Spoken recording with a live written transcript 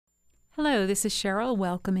Hello, this is Cheryl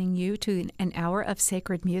welcoming you to an hour of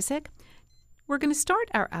sacred music. We're going to start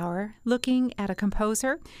our hour looking at a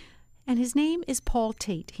composer, and his name is Paul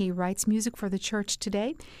Tait. He writes music for the church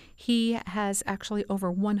today. He has actually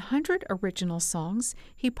over 100 original songs.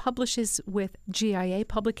 He publishes with GIA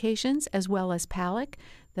Publications as well as PALIC,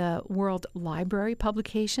 the World Library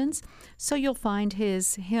Publications. So you'll find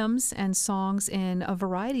his hymns and songs in a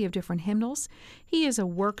variety of different hymnals. He is a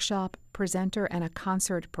workshop presenter and a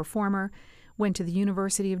concert performer. Went to the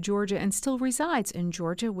University of Georgia and still resides in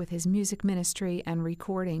Georgia with his music ministry and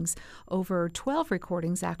recordings. Over 12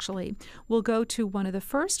 recordings, actually. We'll go to one of the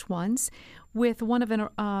first ones with one of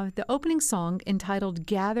the opening song entitled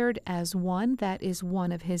Gathered as One. That is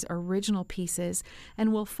one of his original pieces.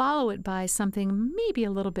 And we'll follow it by something maybe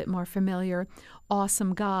a little bit more familiar,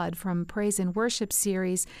 Awesome God from Praise and Worship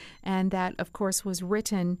series. And that, of course, was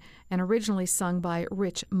written and originally sung by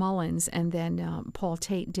Rich Mullins. And then Paul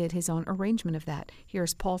Tait did his own arrangement of that.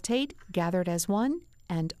 Here's Paul Tait, Gathered as One,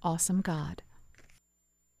 and Awesome God.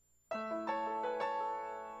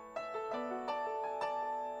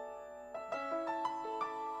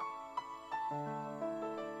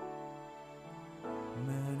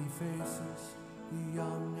 Many faces, the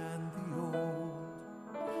young and the old,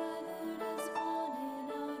 gathered as one in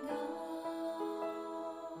our God.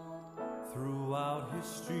 Throughout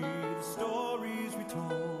history, the stories we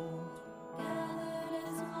told, Gathered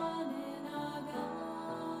as one in our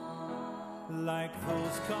God. like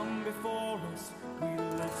those come before us, we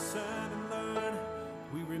listen and learn.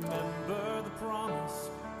 We remember the promise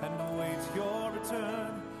and await your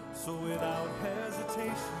return. So without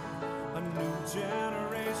hesitation, a new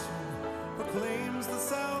generation proclaims the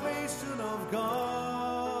salvation of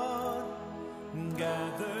God.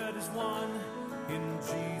 Gathered as one in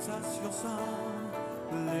Jesus your Son,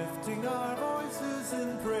 lifting our voices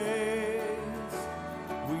in praise.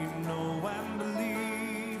 We know and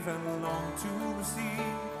believe and long to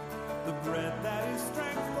receive the bread that is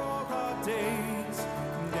strength for our days.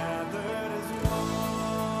 Gathered as one.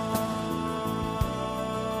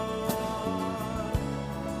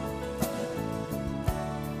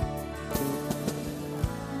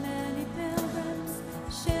 Many pilgrims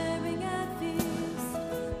sharing at feast,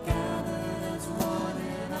 gathered as one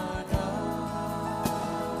in our God.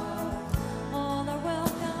 All are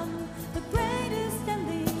welcome, the greatest and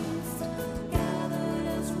least, gathered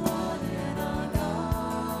as one in our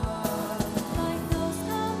God. Like those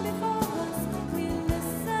come before us, we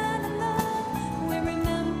listen and learn. We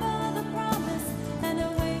remember the promise and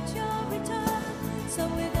await your return. So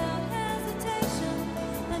without hesitation,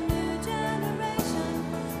 a new generation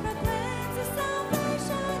proclaims the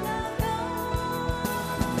salvation of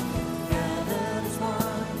God. Gathered as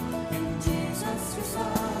one in Jesus your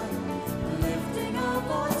Son, lifting our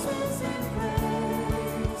voices in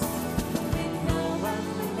praise. We know and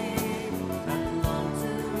believe and long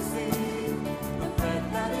to receive the bread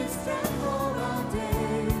that is strength for our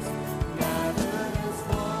days. Gathered as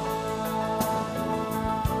one.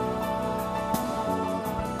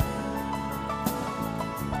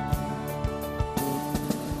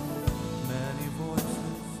 Many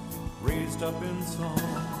voices raised up in song,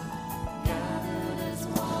 Gathered as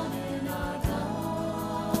one in our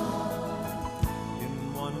God.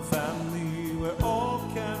 in one family where all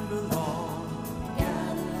can belong.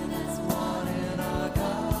 Gathered as one in our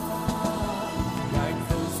God. Like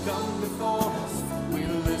those come before us, we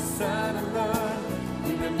listen and learn.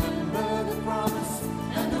 We remember the promise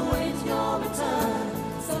And await your return.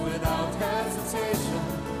 so without hesitation,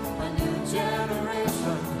 A new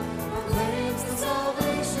generation proclaims the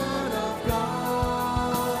salvation of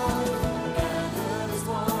God. Gathered as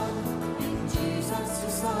one in Jesus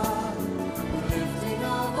your Son, lifting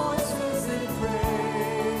our voices in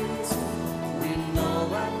praise. We know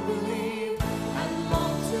and believe and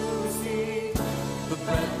long to receive the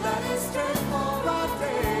bread that is strength for our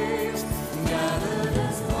days. Gathered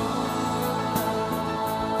as one.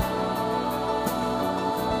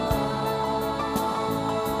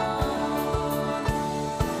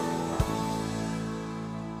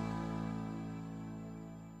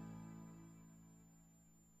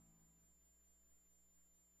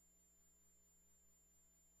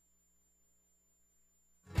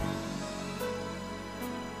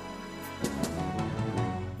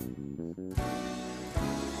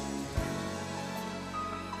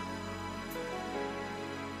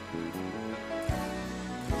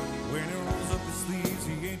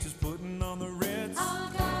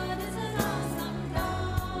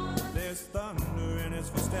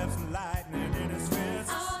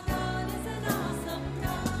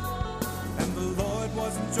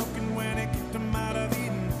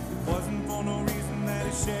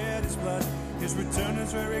 blood. His return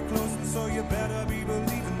is very close, and so you better be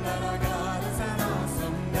believing that our God is an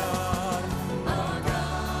awesome God. Our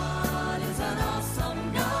God is an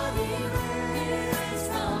awesome God. He reigns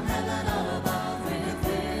from heaven above with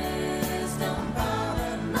wisdom, power,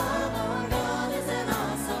 and love. Our God is an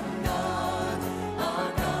awesome God.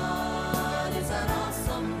 Our God is an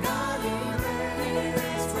awesome God. He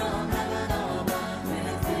reigns from heaven above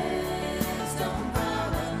with wisdom,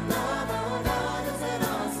 power, and love. Our God is an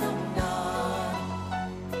awesome God.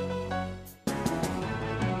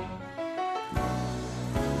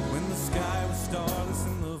 When the sky was starless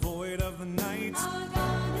in the void of the night, Our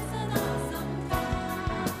God is an awesome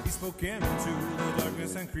God. he spoke into the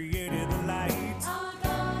darkness and created the light. Our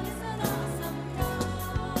God is an awesome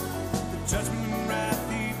God. The judgment and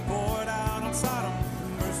wrath he poured out on Sodom, the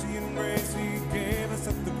mercy and grace he gave us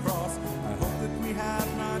at the cross. I hope that we have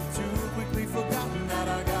not too quickly forgotten that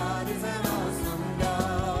our God is an awesome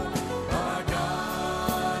God. Our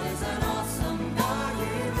God is an awesome God. He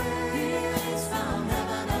reigns from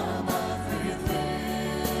heaven above with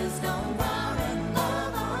wisdom, power, and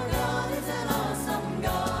love. Our God is an awesome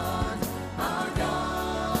God. Our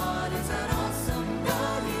God is an awesome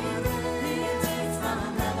God. He reigns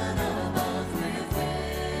from heaven above with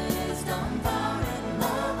wisdom, power, and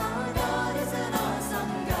love. Our God is an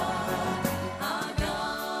awesome God. Our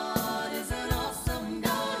God is an awesome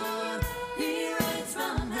God. He reigns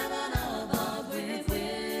from heaven above with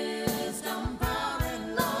wisdom, power,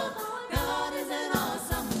 and love. Our God is an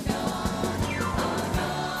awesome God. Our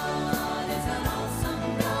God is an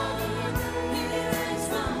awesome God. He reigns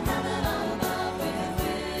from heaven above with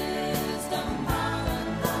wisdom, power,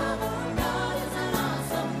 and love. Our God is an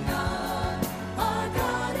awesome God. Our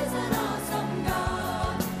God is an awesome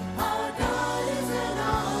God. Our God is an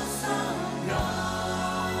awesome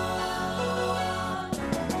God.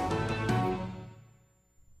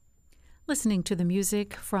 Listening to the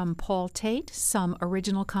music from Paul Tate, some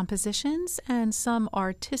original compositions and some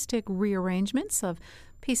artistic rearrangements of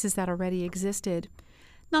pieces that already existed.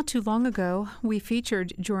 Not too long ago, we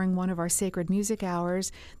featured during one of our sacred music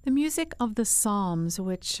hours the music of the Psalms,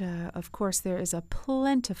 which, of course, there is a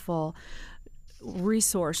plentiful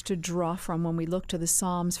resource to draw from when we look to the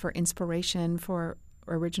Psalms for inspiration for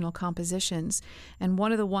original compositions. And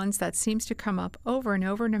one of the ones that seems to come up over and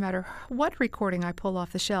over, no matter what recording I pull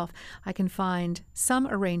off the shelf, I can find some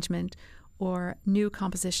arrangement or new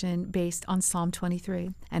composition based on Psalm 23.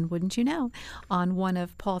 And wouldn't you know, on one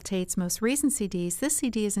of Paul Tate's most recent CDs, this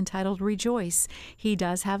CD is entitled Rejoice. He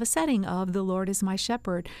does have a setting of The Lord is My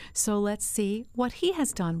Shepherd. So let's see what he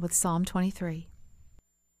has done with Psalm 23.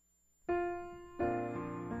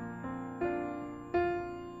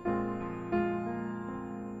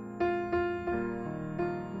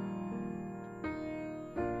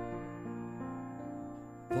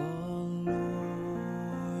 The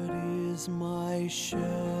Lord is my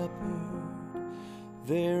shepherd,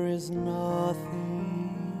 there is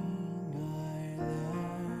nothing I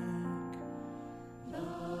lack. The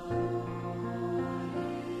Lord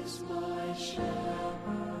is my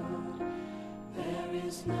shepherd, there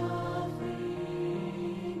is nothing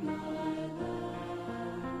I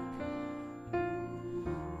lack.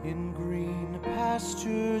 In green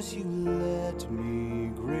pastures you let me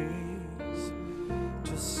graze,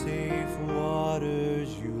 to safe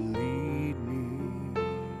waters you lead me.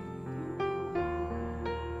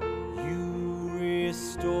 You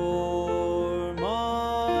restore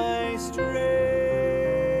my strength.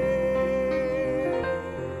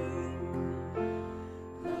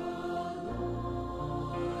 The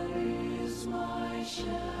Lord is my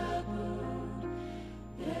shepherd,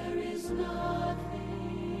 there is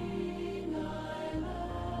nothing I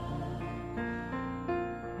lack.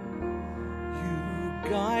 You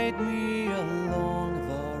guide me along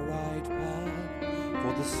the right path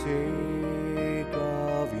for the sake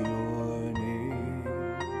of your name.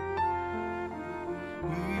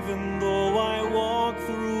 Even though I walk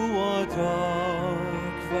through a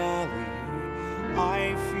dark valley,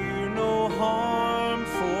 I fear no harm,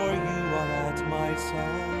 for you are at my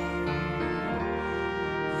side.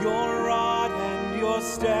 Your rod and your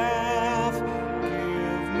staff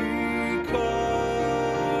give me courage.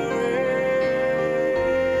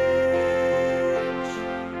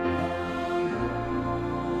 The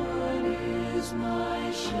Lord is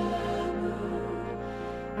my shepherd,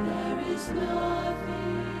 there is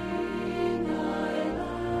nothing I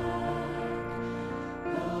lack.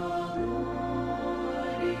 The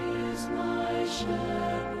Lord is my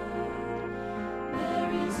shepherd,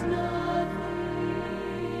 there is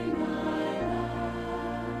nothing I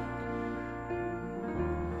lack.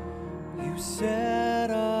 You set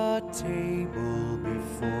a table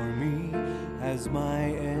before me as my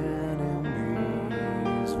enemies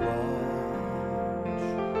watch.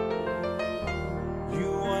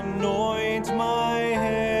 You anoint my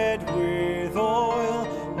head with oil,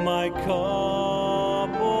 my cup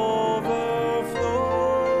overflows.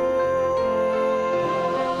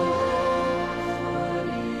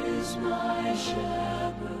 Is my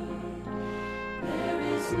shepherd, there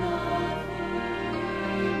is nothing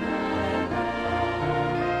I lack.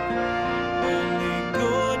 Only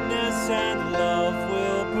goodness and love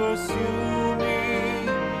will pursue me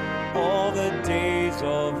all the days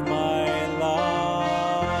of my life.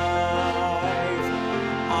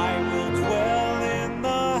 I will dwell in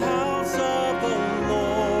the house of the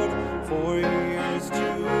Lord for years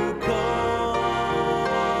to come.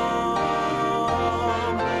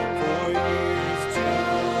 For years to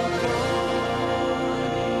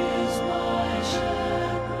Is my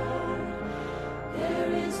shepherd,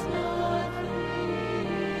 there is nothing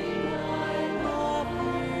I lack.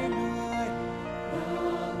 The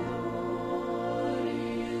Lord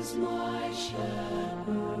is my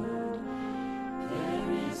shepherd, there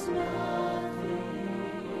is nothing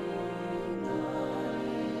I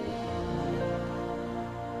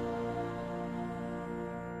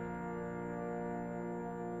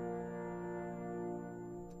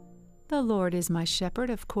The Lord is my shepherd,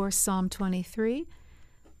 of course, Psalm 23,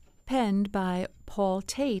 penned by Paul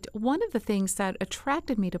Tate. One of the things that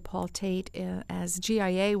attracted me to Paul Tate, as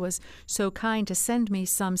GIA was so kind to send me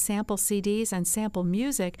some sample CDs and sample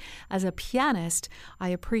music as a pianist, I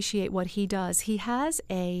appreciate what he does. He has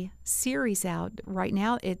a series out right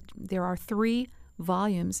now. There are 3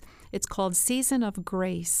 volumes. It's called Season of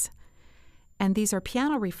Grace. And these are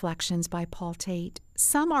piano reflections by Paul Tate.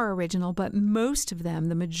 Some are original, but most of them,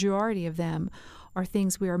 the majority of them, are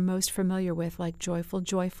things we are most familiar with, like Joyful,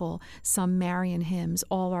 Joyful, some Marian hymns,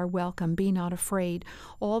 All Are Welcome, Be Not Afraid,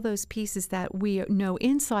 all those pieces that we know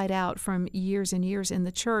inside out from years and years in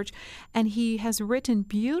the church. And he has written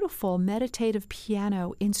beautiful meditative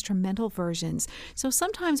piano instrumental versions. So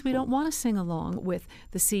sometimes we don't want to sing along with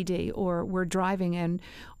the CD, or we're driving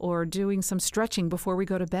or doing some stretching before we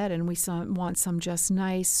go to bed, and we want some just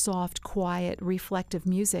nice, soft, quiet, reflective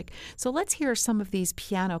music. So let's hear some of these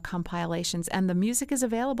piano compilations. And the music is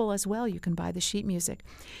available as well. You can buy the sheet music.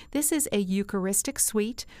 This is a Eucharistic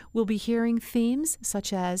suite. We'll be hearing themes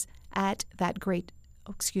such as at that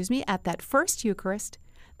first Eucharist,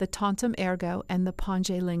 the Tantum Ergo, and the Pange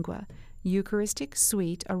Lingua. Eucharistic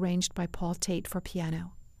suite arranged by Paul Tate for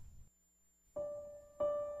piano.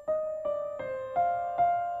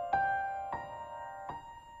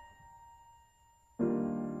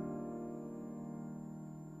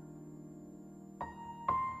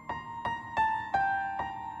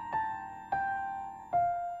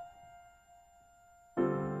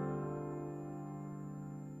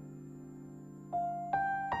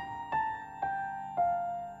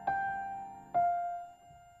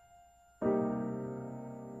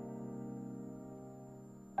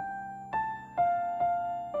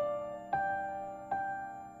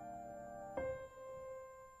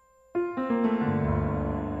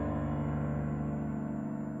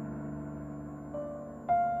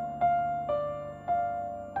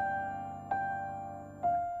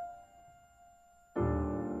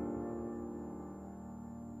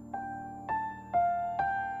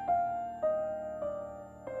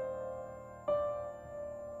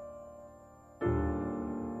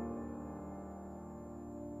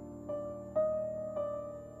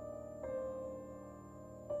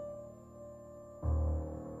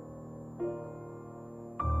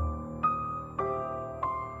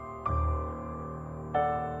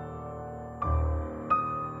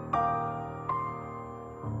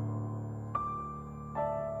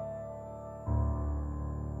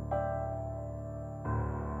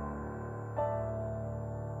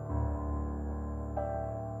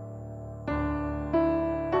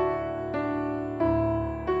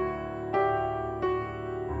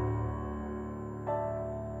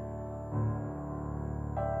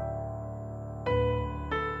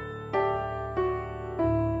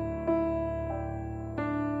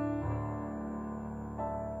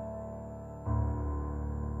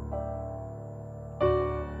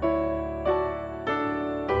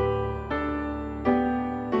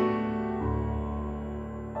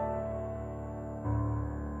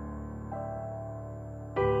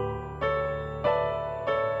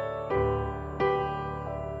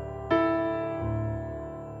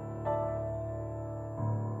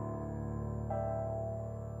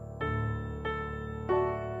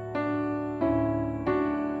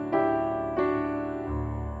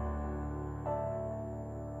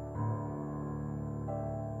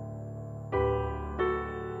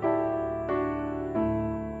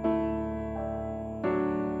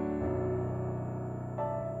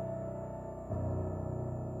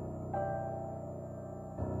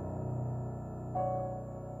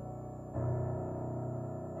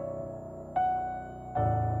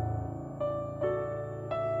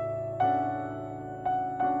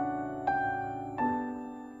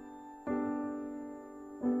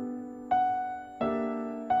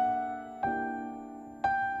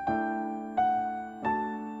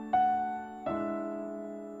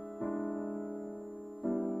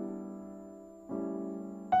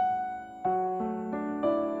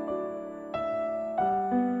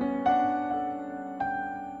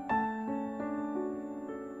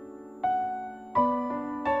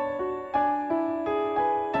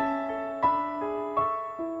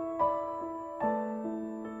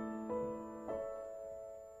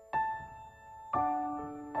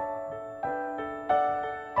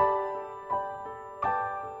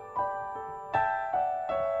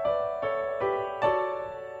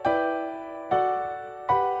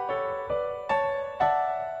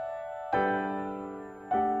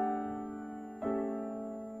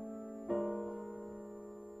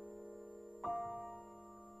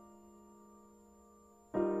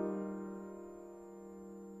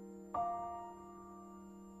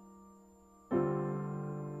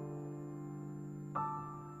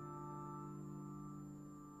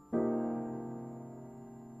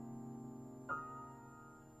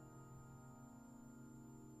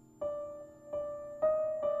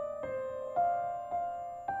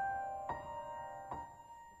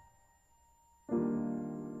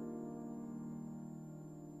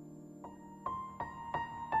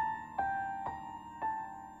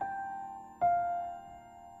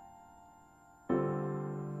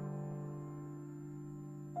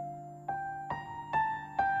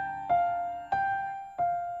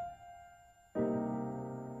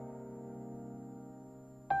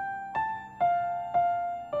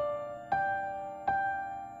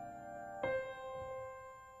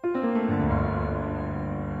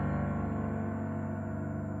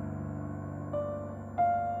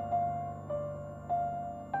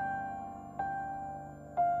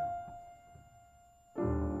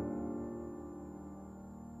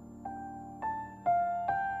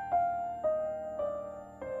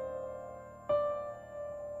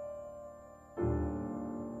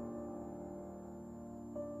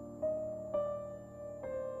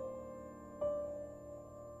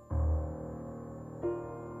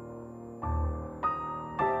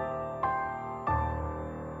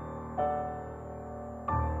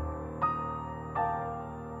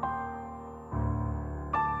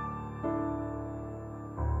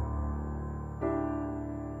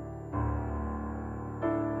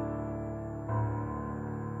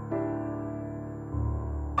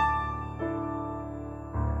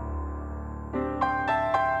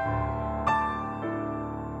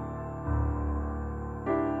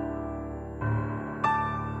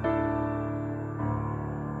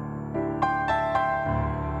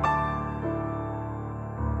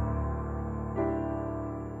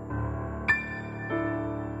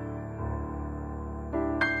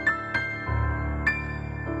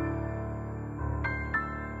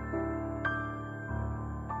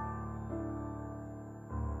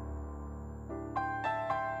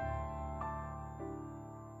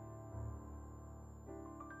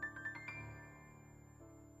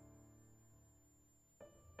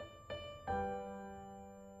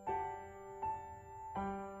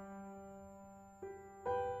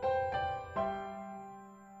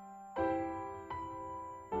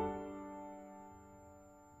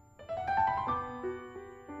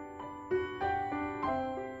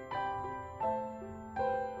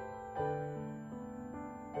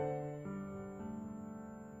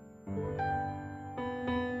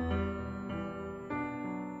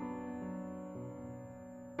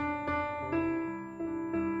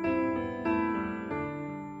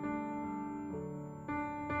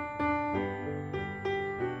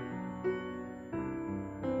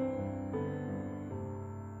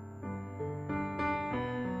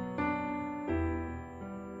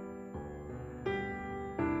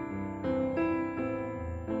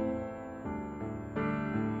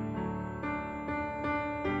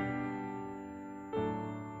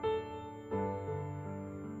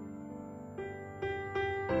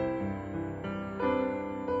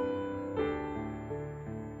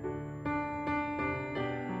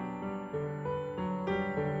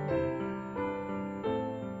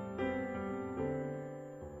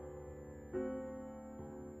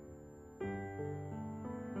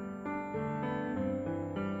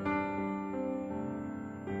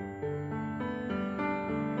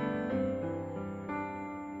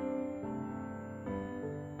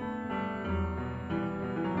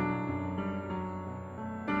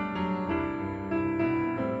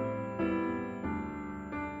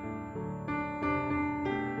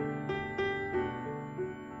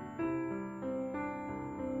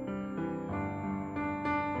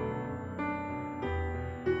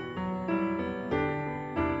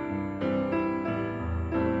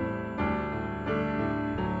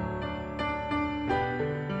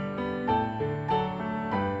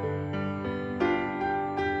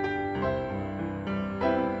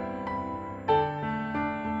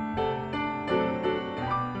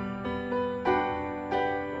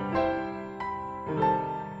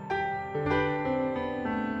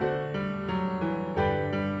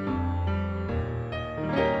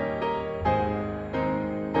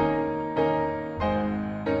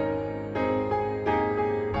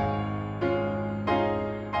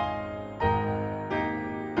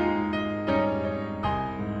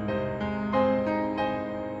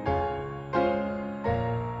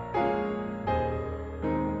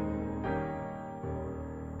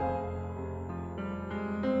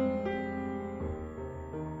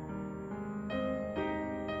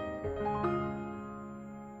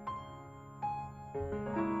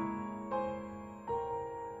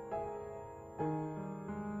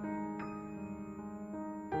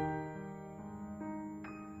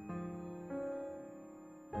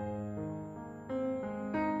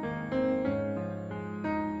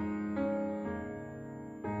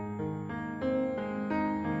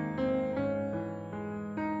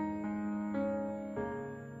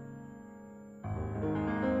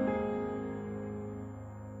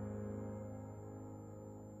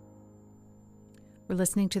 We're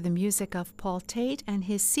listening to the music of Paul Tate and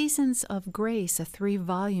his Seasons of Grace, a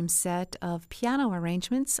 3-volume set of piano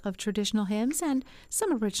arrangements of traditional hymns and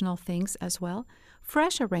some original things as well,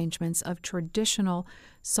 fresh arrangements of traditional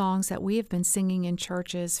songs that we have been singing in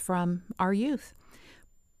churches from our youth.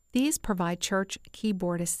 These provide church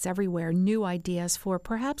keyboardists everywhere new ideas for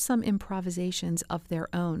perhaps some improvisations of their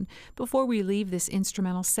own. Before we leave this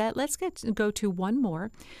instrumental set, let's go to one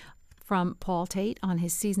more from Paul Tate on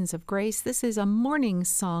his Seasons of Grace. This is a morning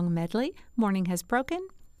song medley, Morning Has Broken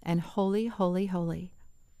and Holy, Holy, Holy.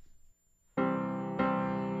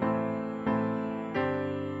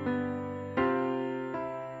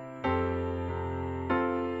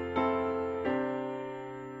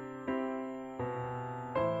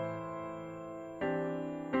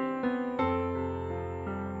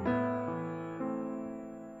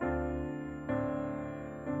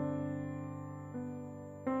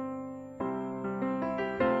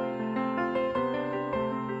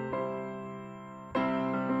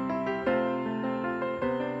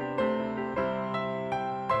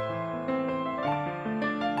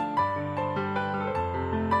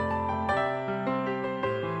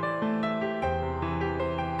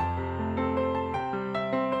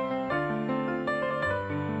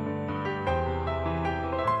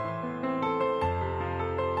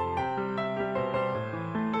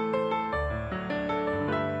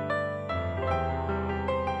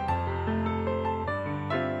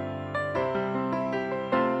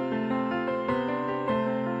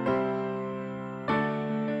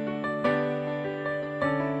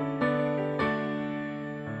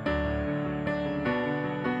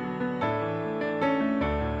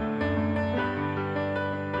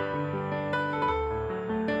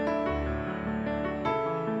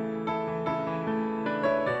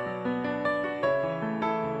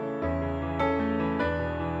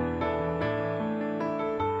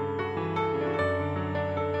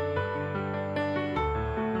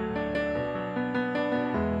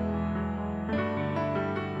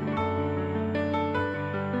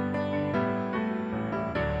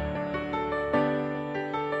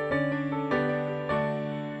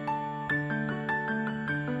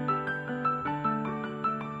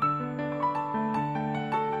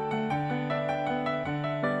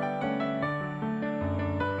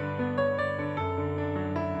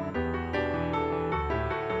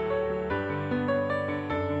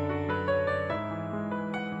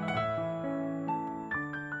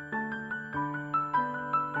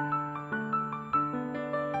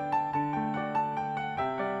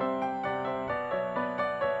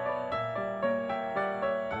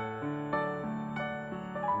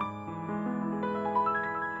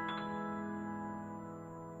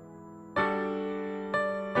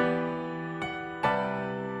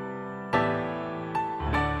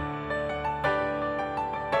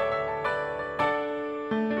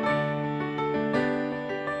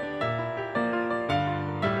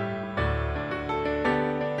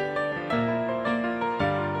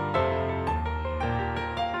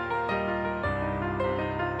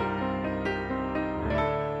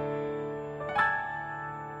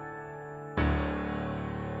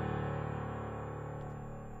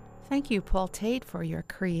 Thank you, Paul Tate, for your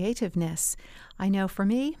creativeness. I know for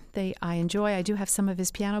me, I do have some of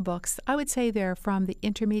his piano books. I would say they're from the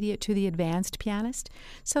intermediate to the advanced pianist.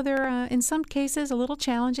 So they're, in some cases, a little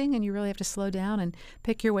challenging, and you really have to slow down and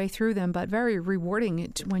pick your way through them, but very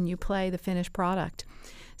rewarding when you play the finished product.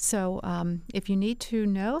 So if you need to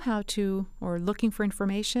know how to, or looking for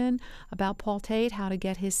information about Paul Tate, how to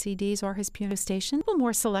get his CDs or his piano station, a little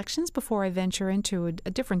more selections before I venture into a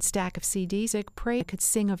different stack of CDs. I pray I could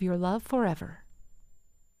sing of your love forever.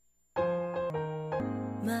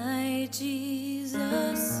 My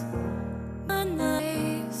Jesus, my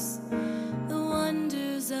nice, the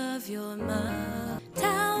wonders of your mind,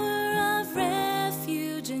 tower of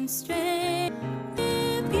refuge and strength.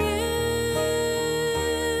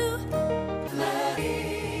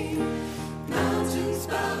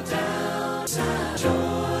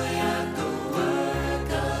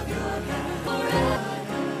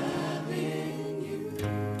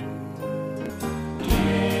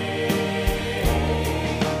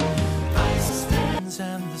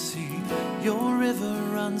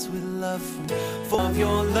 With love for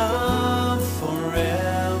your love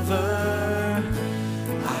forever.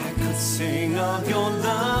 I could sing of your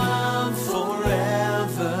love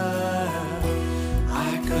forever.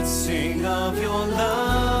 I could sing of your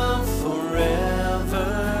love forever.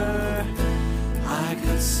 I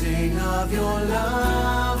could sing of your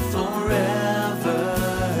love forever.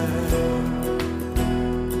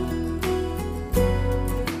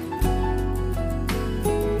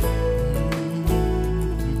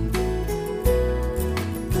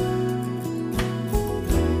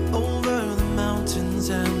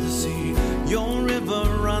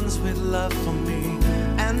 love for me,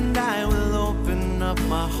 and I will open up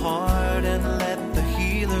my heart and let the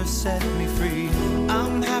healer set me free.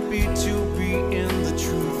 I'm happy to be in the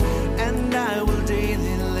truth, and I will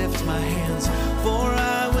daily lift my hands, for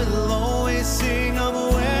I will always sing of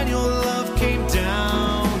when your love came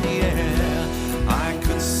down. Yeah, I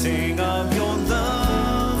could sing of your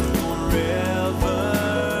love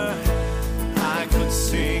forever. I could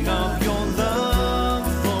sing of your love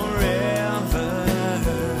forever.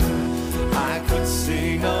 I could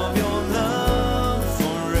sing of your love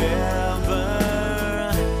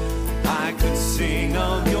forever. I could sing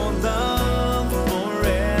of your love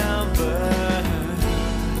forever.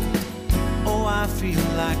 Oh, I feel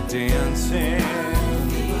like dancing.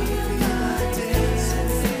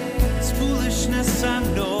 It's foolishness, I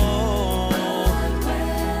know.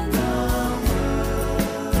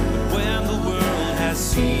 When the world has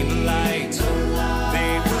seen the light,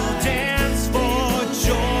 they will dance for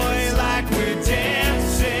joy like we're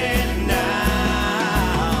dancing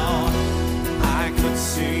now. I could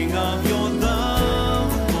sing of your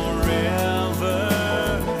love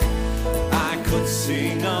forever. I could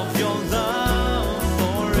sing of your love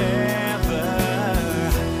forever.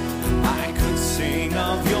 I could sing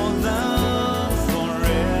of your love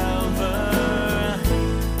forever.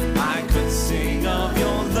 I could sing of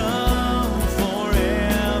your love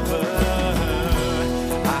forever.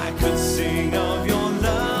 I could sing of your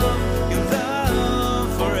love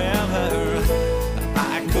forever.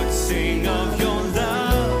 I could sing of your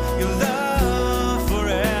love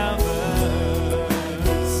forever.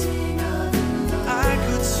 I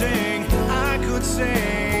could sing, I could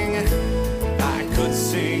sing, I could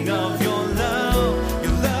sing of your love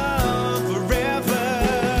forever.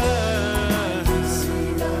 I could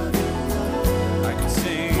sing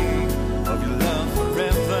of your love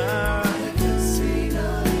forever. I could sing of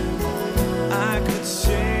your love. I could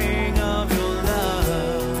sing of your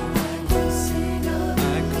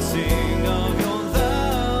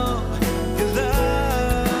love, your love.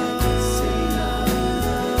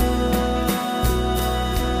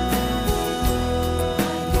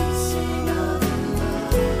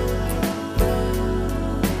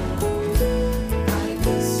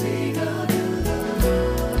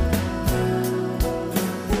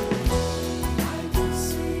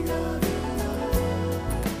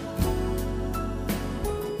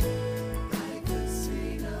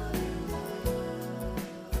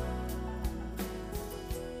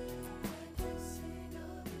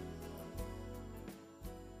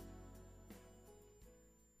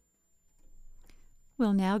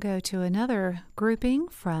 We'll now go to another grouping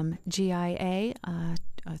from GIA, a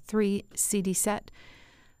 3 CD set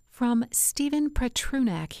from Stephen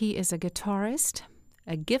Petrunak. He is a guitarist,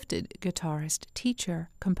 a gifted guitarist, teacher,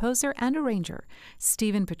 composer, and arranger.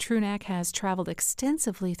 Stephen Petrunak has traveled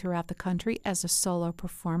extensively throughout the country as a solo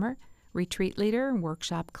performer, retreat leader, and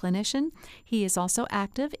workshop clinician. He is also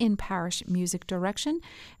active in parish music direction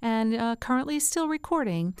and currently still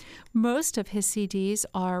recording. Most of his CDs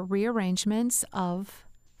are rearrangements of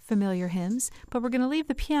familiar hymns, but we're going to leave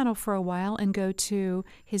the piano for a while and go to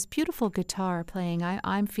his beautiful guitar playing.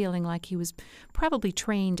 I'm feeling like he was probably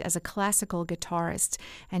trained as a classical guitarist,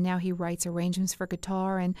 and now he writes arrangements for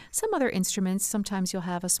guitar and some other instruments. Sometimes you'll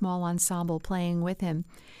have a small ensemble playing with him.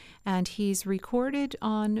 And he's recorded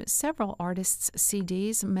on several artists'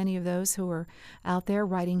 CDs, many of those who are out there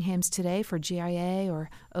writing hymns today for GIA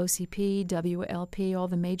or OCP, WLP, all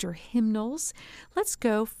the major hymnals. Let's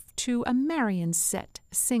go to a Marian set,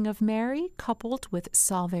 Sing of Mary, coupled with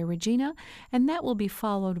Salve Regina, and that will be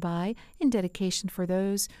followed by, in dedication for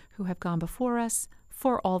those who have gone before us,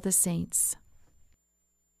 For All the Saints.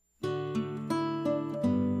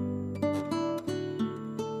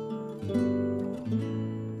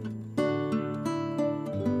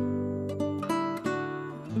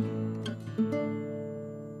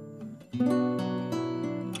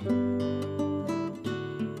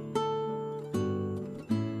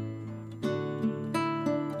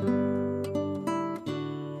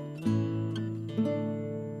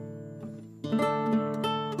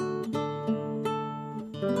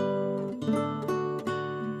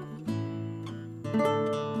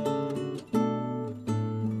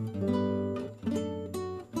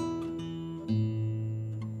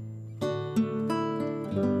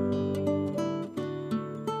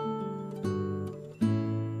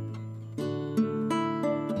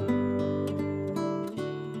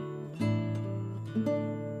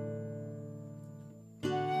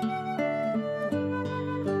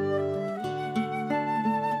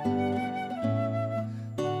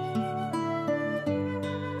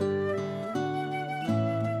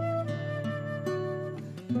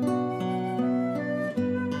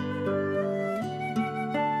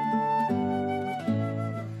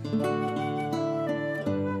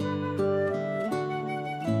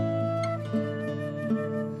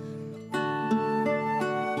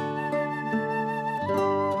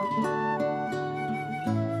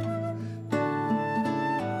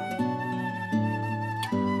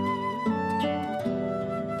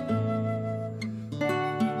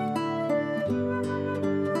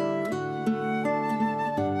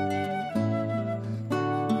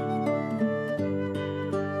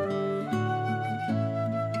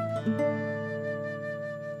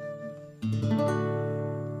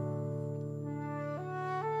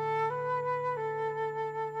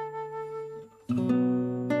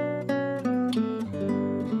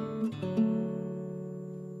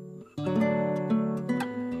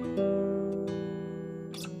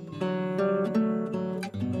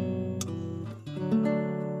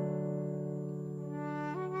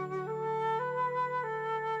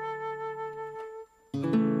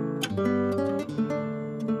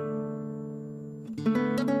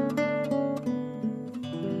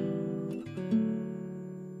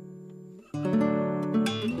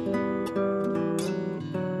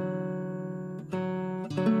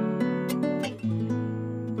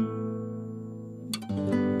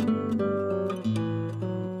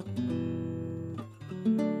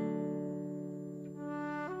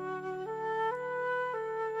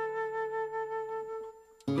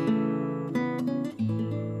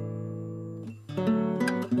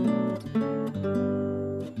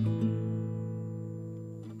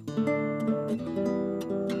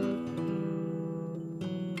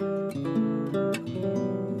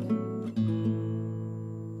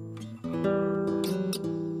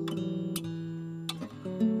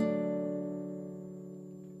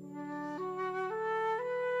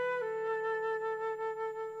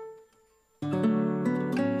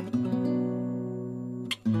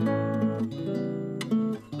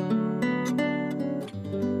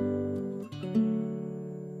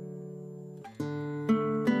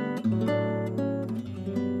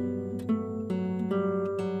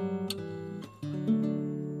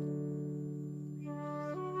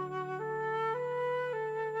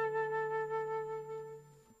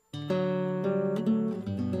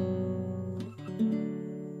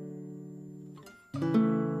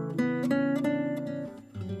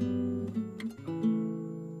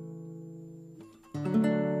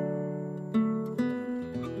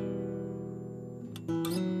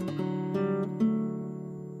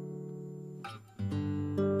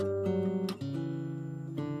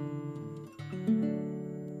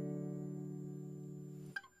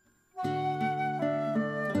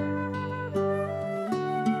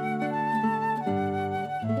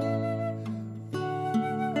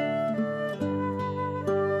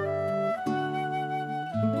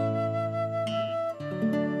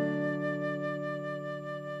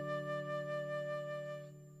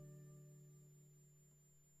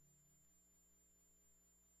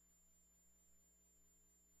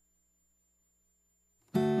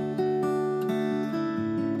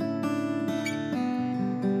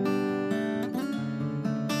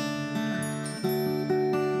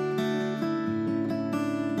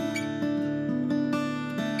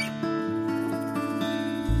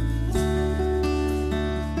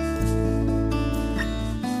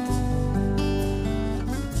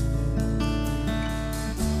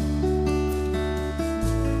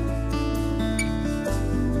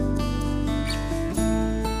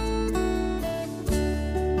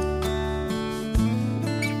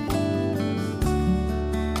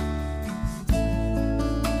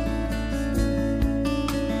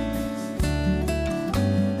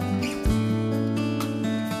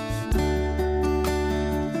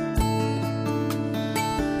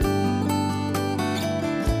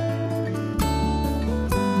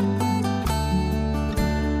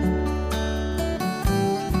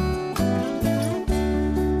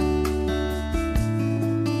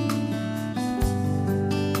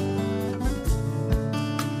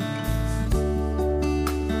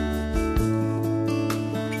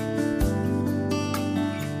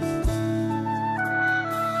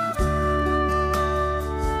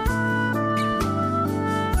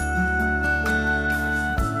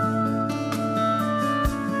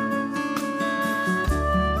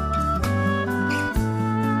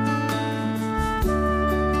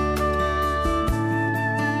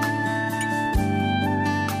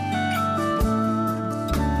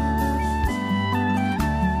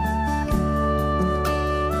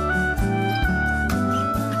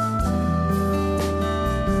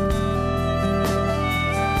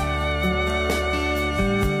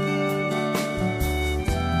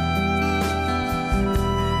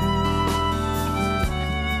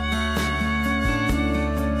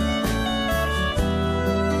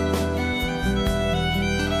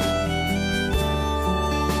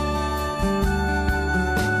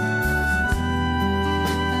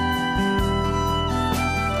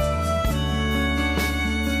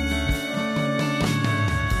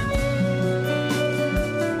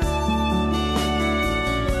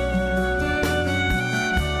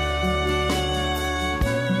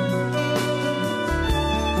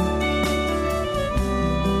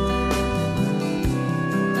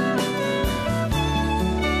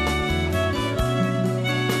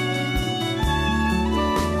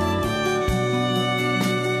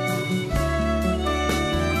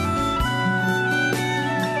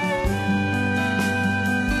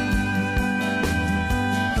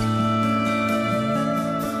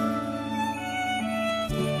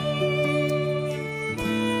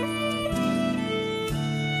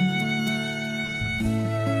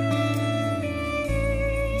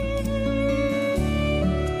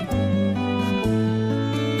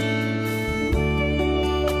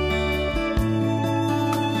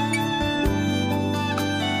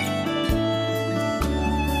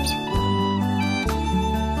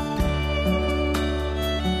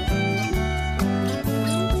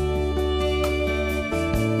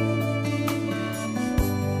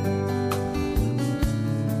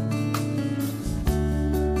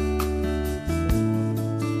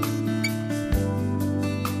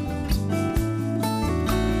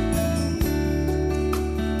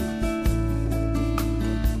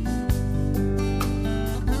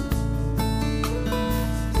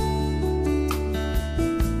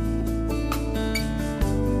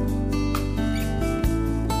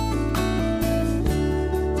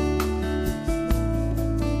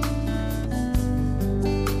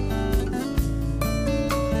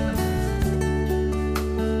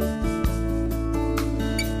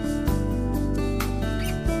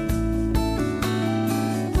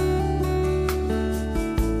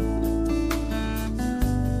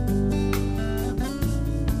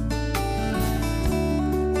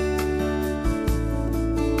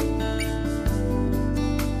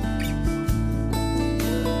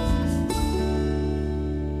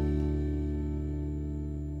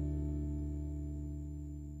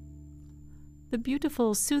 the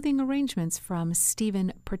beautiful soothing arrangements from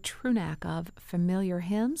Stephen Petrunak of Familiar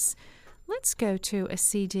Hymns. Let's go to a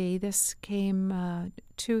CD. This came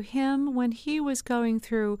to him when he was going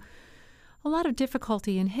through a lot of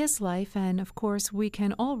difficulty in his life, and of course we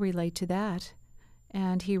can all relate to that.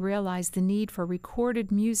 And he realized the need for recorded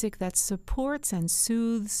music that supports and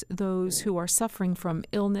soothes those who are suffering from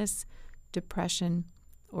illness, depression,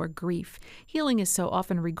 or grief. Healing is so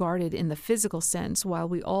often regarded in the physical sense. While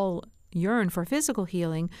we all yearn for physical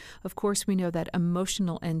healing, of course we know that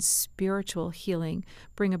emotional and spiritual healing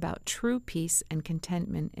bring about true peace and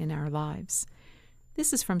contentment in our lives.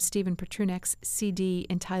 This is from Stephen Petrunak's CD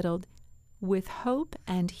entitled With Hope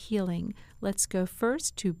and Healing. Let's go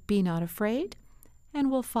first to Be Not Afraid,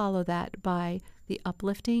 and we'll follow that by the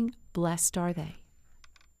uplifting Blessed Are They.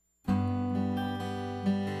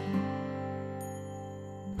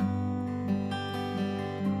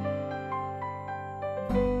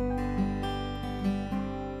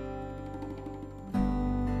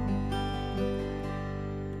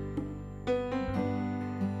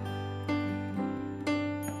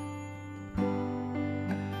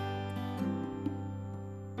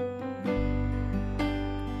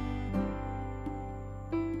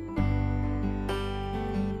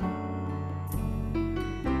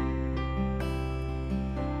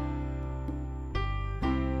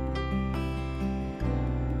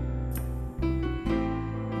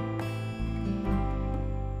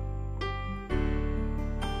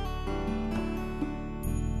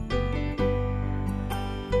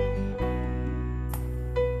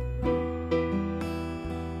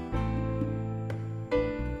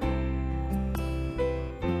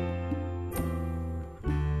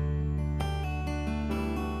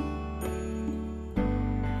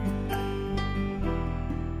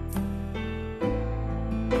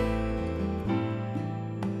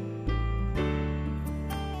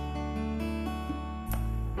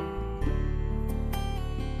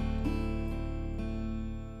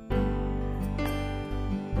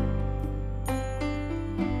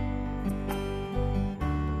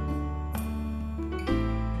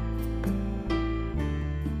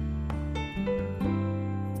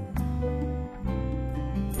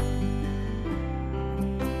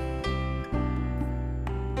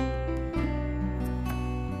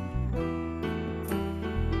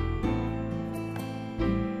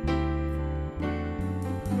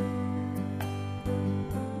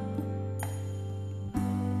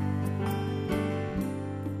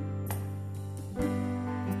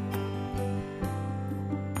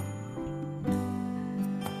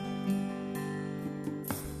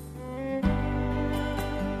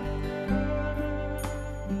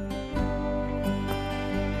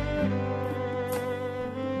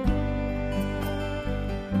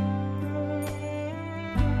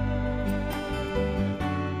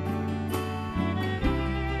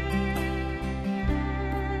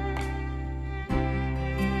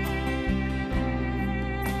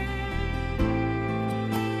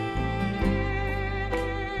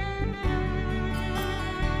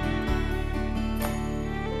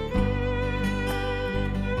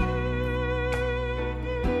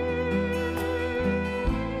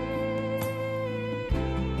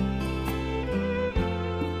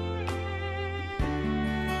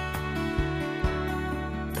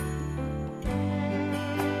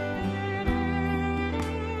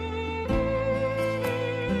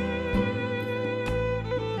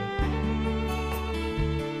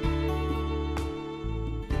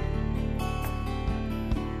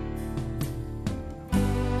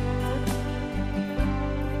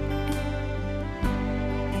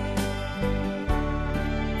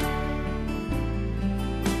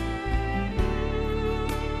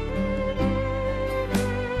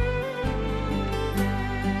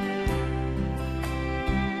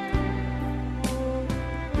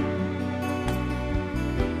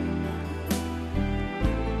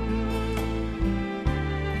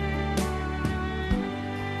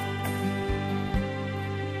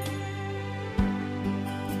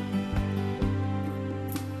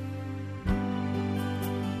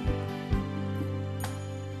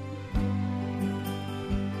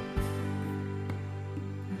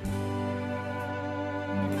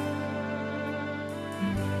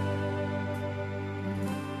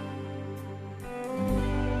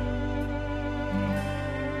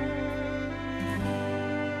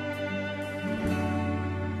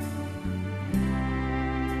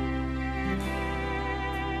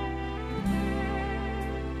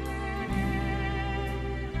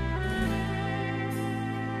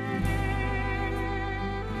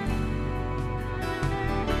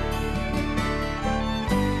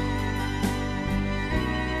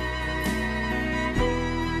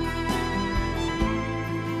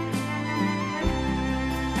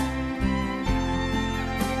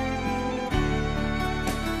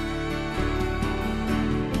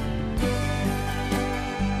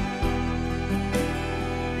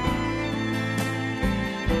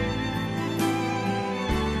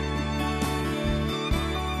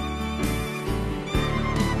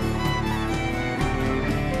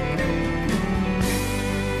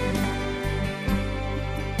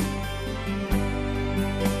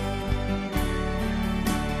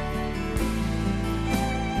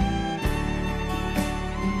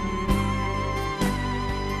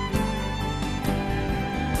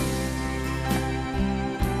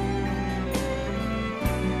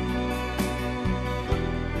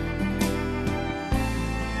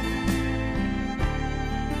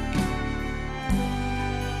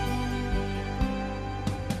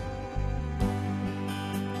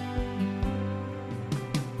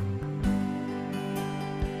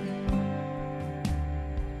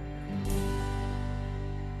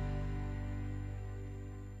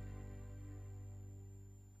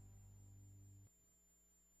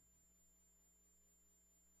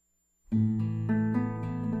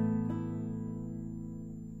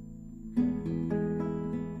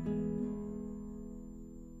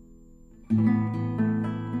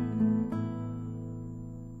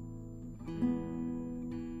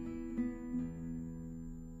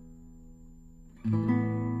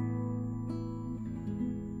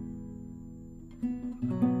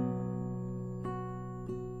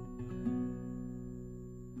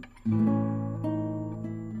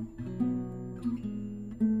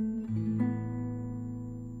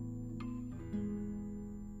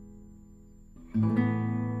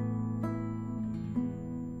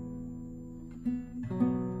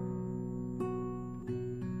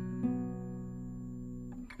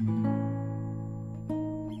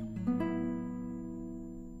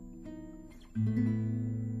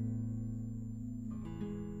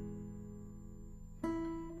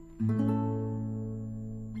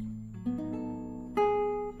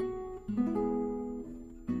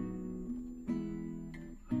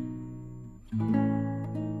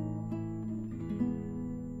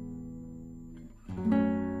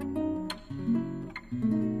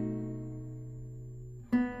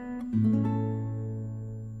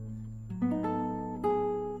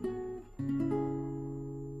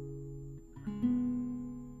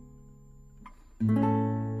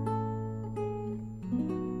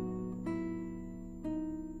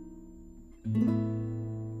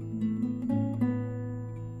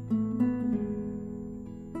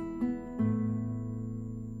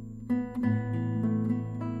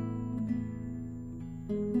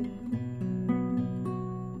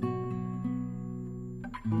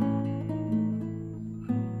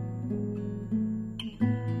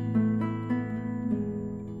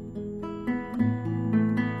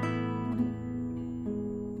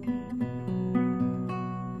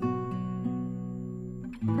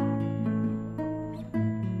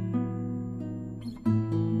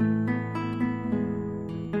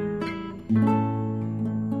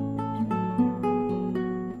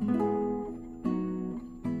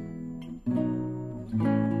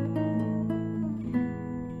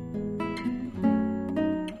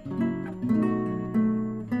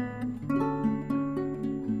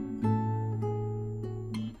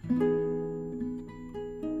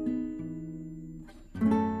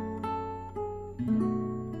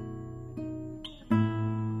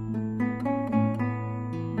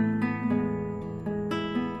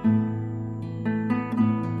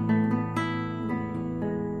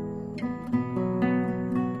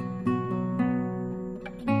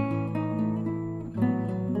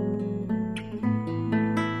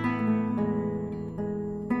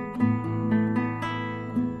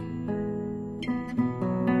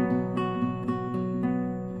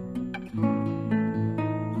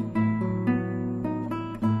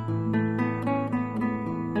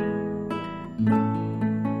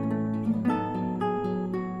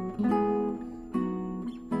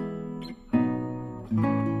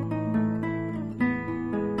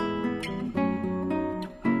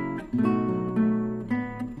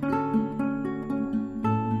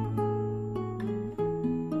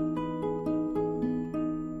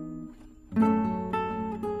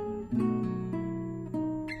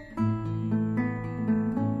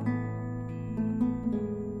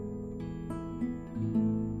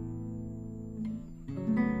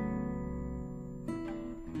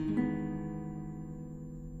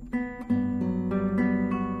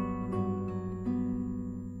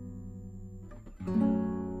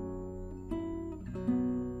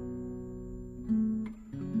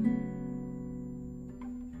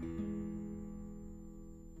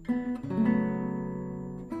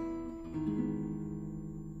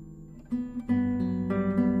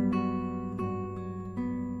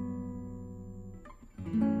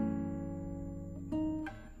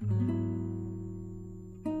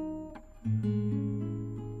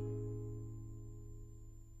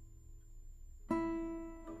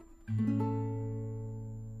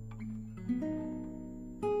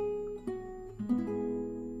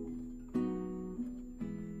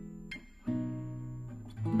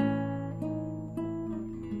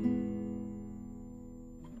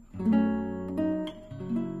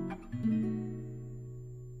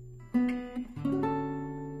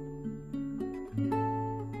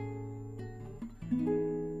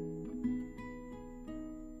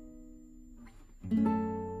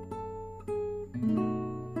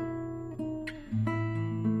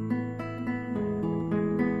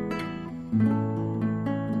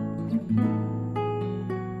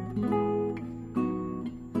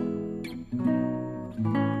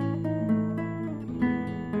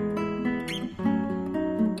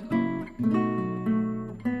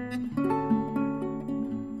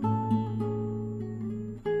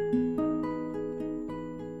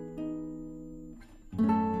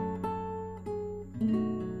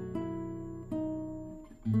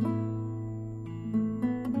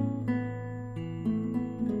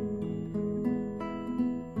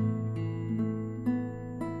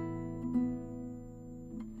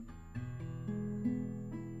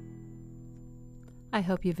 I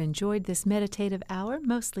hope you've enjoyed this meditative hour,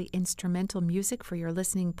 mostly instrumental music for your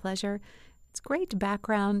listening pleasure. It's great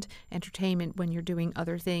background entertainment when you're doing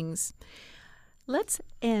other things. Let's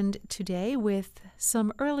end today with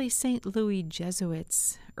some early St. Louis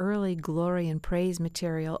Jesuits, early glory and praise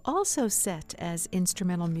material, also set as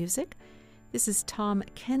instrumental music. This is Tom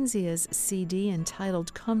Kenzia's CD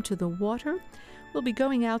entitled Come to the Water. We'll be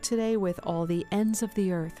going out today with All the Ends of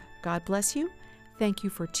the Earth. God bless you. Thank you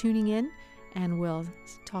for tuning in, and we'll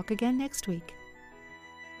talk again next week.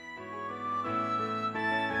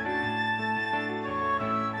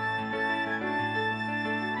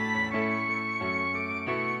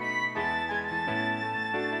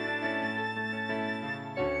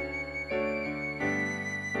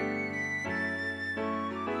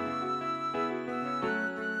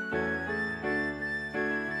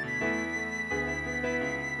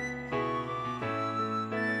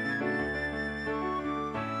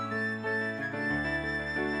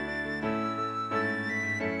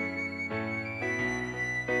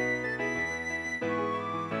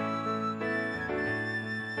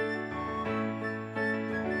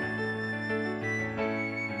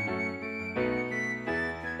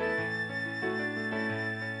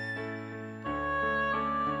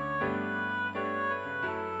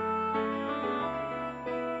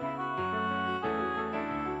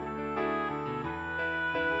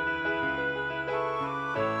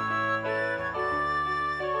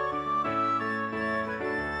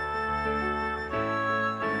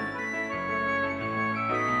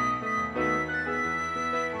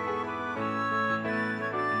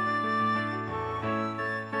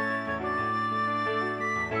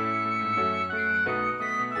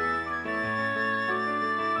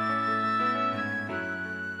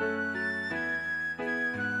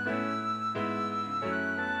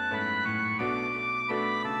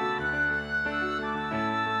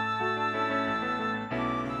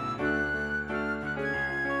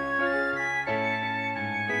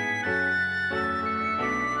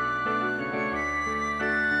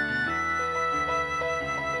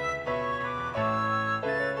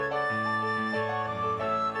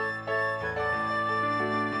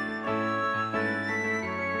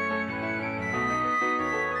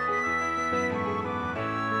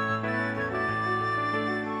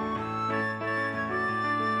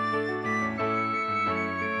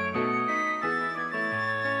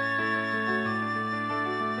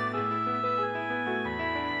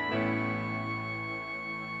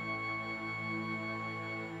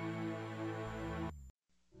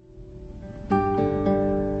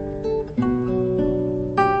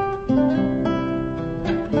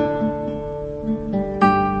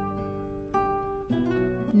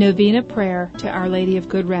 Novena Prayer to Our Lady of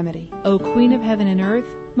Good Remedy. O Queen of Heaven and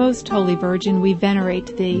Earth, Most Holy Virgin, we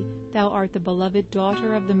venerate Thee. Thou art the beloved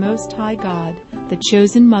daughter of the Most High God, the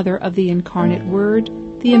chosen mother of the Incarnate Word,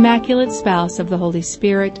 the Immaculate Spouse of the Holy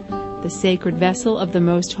Spirit, the sacred vessel of the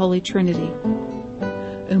Most Holy Trinity.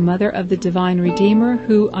 O Mother of the Divine Redeemer,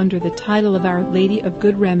 who, under the title of Our Lady of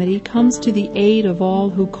Good Remedy, comes to the aid of all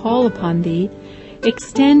who call upon Thee,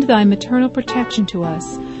 extend Thy maternal protection to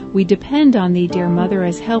us. We depend on Thee, dear Mother,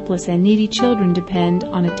 as helpless and needy children depend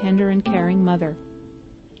on a tender and caring mother.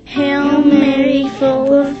 Hail Mary,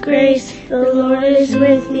 full of grace, the Lord is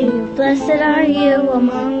with you. Blessed are you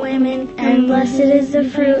among women, and blessed is the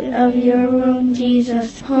fruit of your womb,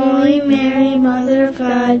 Jesus. Holy Mary, Mother of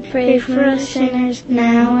God, pray for us sinners,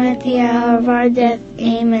 now and at the hour of our death.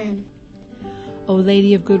 Amen. O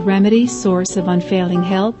Lady of Good Remedy, source of unfailing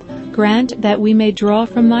help, grant that we may draw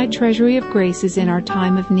from Thy treasury of graces in our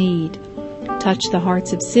time of need. Touch the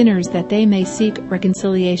hearts of sinners that they may seek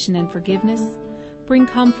reconciliation and forgiveness. Bring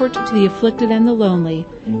comfort to the afflicted and the lonely.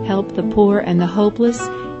 Help the poor and the hopeless.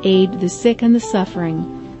 Aid the sick and the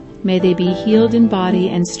suffering. May they be healed in body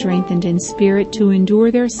and strengthened in spirit to endure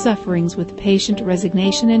their sufferings with patient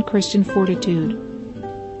resignation and Christian fortitude.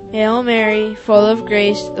 Hail Mary, full of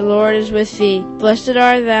grace, the Lord is with Thee. Blessed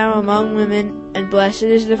art Thou among women, and blessed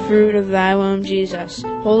is the fruit of Thy womb, Jesus.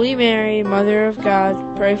 Holy Mary, Mother of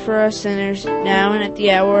God, pray for us sinners, now and at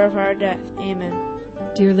the hour of our death.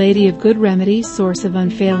 Amen. Dear Lady of Good Remedy, source of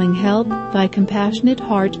unfailing help, Thy compassionate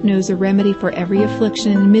heart knows a remedy for every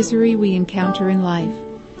affliction and misery we encounter in life.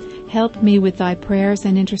 Help me with Thy prayers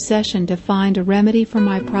and intercession to find a remedy for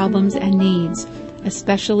my problems and needs,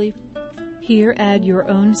 especially here add your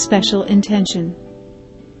own special intention.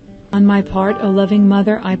 On my part, O loving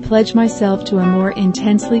Mother, I pledge myself to a more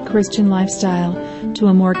intensely Christian lifestyle, to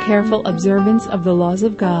a more careful observance of the laws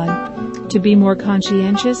of God, to be more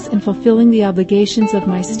conscientious in fulfilling the obligations of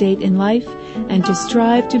my state in life, and to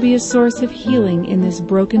strive to be a source of healing in this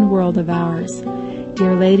broken world of ours.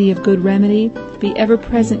 dear Lady of Good Remedy, be ever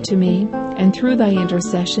present to me, and through thy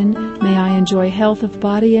intercession may I enjoy health of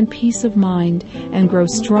body and peace of mind, and grow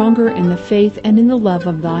stronger in the faith and in the love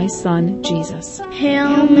of thy Son, Jesus.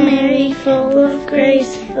 Hail Mary, full of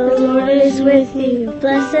grace, the Lord is with you.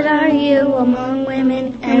 Blessed are you among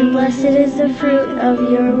women, and blessed is the fruit of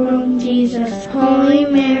your womb, Jesus. Holy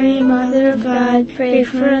Mary, Mother of God, pray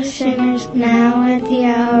for us sinners, now and at the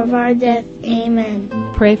hour of our death. Amen.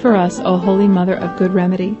 Pray for us, O Holy Mother of Good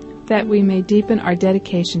Remedy, that we may deepen our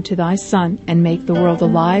dedication to thy Son and make the world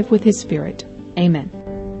alive with his Spirit. Amen.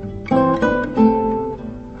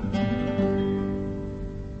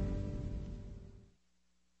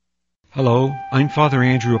 Hello, I'm Father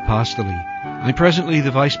Andrew Apostoli. I'm presently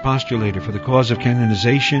the Vice Postulator for the cause of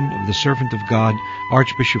canonization of the servant of God,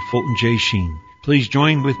 Archbishop Fulton J. Sheen. Please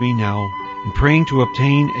join with me now in praying to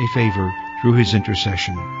obtain a favor through his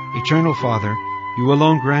intercession. Eternal Father, you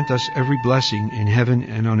alone grant us every blessing in heaven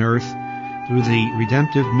and on earth through the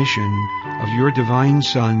redemptive mission of your divine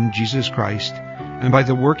Son, Jesus Christ, and by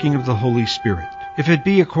the working of the Holy Spirit. If it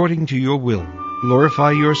be according to your will,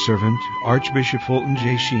 glorify your servant, Archbishop Fulton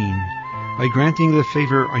J. Sheen, by granting the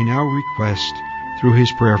favor I now request through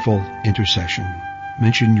his prayerful intercession.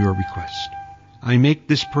 Mention your request. I make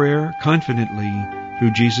this prayer confidently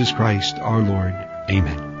through Jesus Christ our Lord.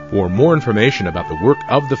 Amen. For more information about the work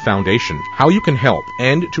of the Foundation, how you can help,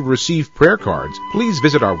 and to receive prayer cards, please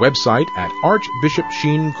visit our website at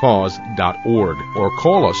archbishopsheencause.org or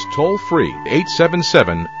call us toll-free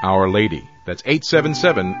 877 Our Lady. That's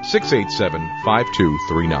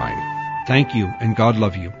 877-687-5239. Thank you, and God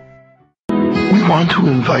love you. We want to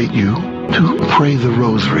invite you to pray the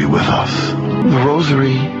Rosary with us. The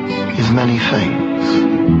Rosary is many things,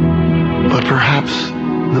 but perhaps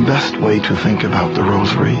the best way to think about the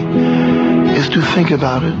Rosary is to think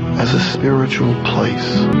about it as a spiritual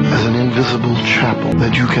place, as an invisible chapel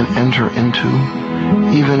that you can enter into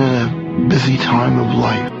even in a busy time of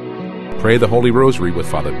life. Pray the Holy Rosary with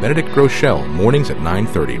Father Benedict Groeschel, mornings at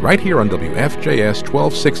 9:30, right here on WFJS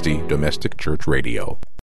 1260 Domestic Church Radio.